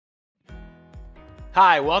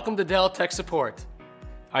Hi, welcome to Dell Tech Support.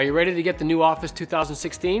 Are you ready to get the new Office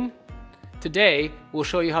 2016? Today, we'll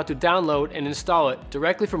show you how to download and install it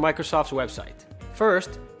directly from Microsoft's website.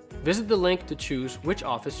 First, visit the link to choose which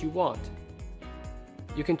Office you want.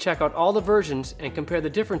 You can check out all the versions and compare the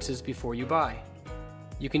differences before you buy.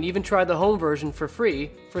 You can even try the home version for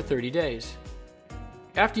free for 30 days.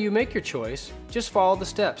 After you make your choice, just follow the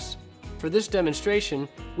steps. For this demonstration,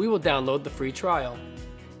 we will download the free trial.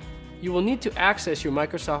 You will need to access your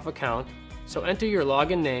Microsoft account, so enter your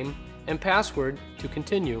login name and password to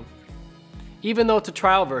continue. Even though it's a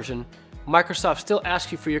trial version, Microsoft still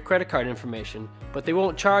asks you for your credit card information, but they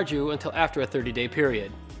won't charge you until after a 30-day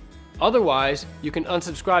period. Otherwise, you can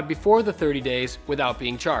unsubscribe before the 30 days without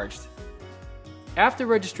being charged. After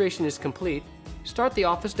registration is complete, start the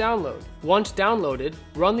Office download. Once downloaded,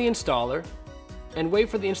 run the installer and wait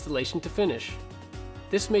for the installation to finish.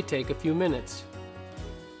 This may take a few minutes.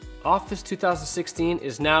 Office 2016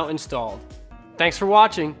 is now installed. Thanks for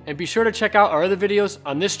watching, and be sure to check out our other videos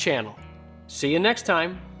on this channel. See you next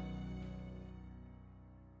time.